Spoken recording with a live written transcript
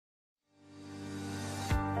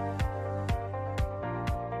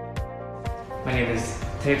My name is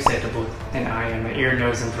and I am an ear,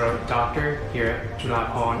 nose, and throat doctor here at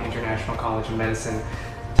Chulalongkorn International College of Medicine,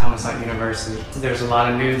 Thammasat University. There's a lot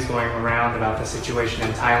of news going around about the situation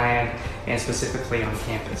in Thailand and specifically on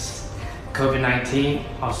campus.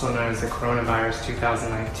 Covid-19, also known as the coronavirus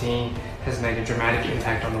 2019, has made a dramatic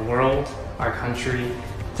impact on the world, our country.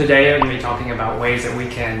 Today I'm going to be talking about ways that we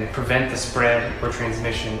can prevent the spread or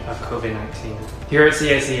transmission of COVID-19. Here at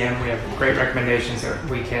CICM we have great recommendations that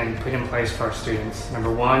we can put in place for our students. Number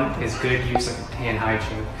one is good use of hand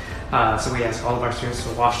hygiene. So we ask all of our students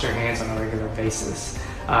to wash their hands on a regular basis.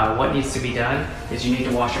 What needs to be done is you need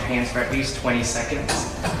to wash your hands for at least 20 seconds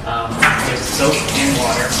with soap and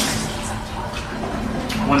water.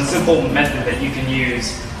 One simple method that you can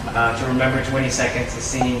use to remember 20 seconds is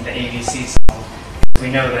singing the ABC song. We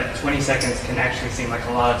know that 20 seconds can actually seem like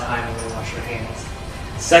a lot of time when we wash our hands.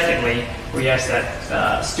 Secondly, we ask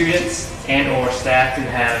that students and or staff who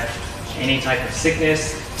have any type of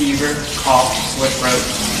sickness, fever, cough, sore throat,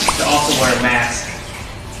 to also wear a mask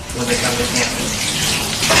when they come to campus.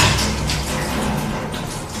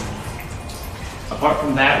 Apart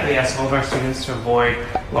from that, we ask all of our students to avoid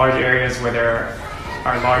large areas where there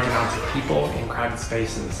are large amounts of people in crowded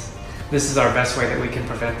spaces. This is our best way that we can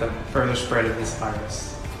prevent the further spread of this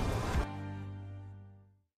virus.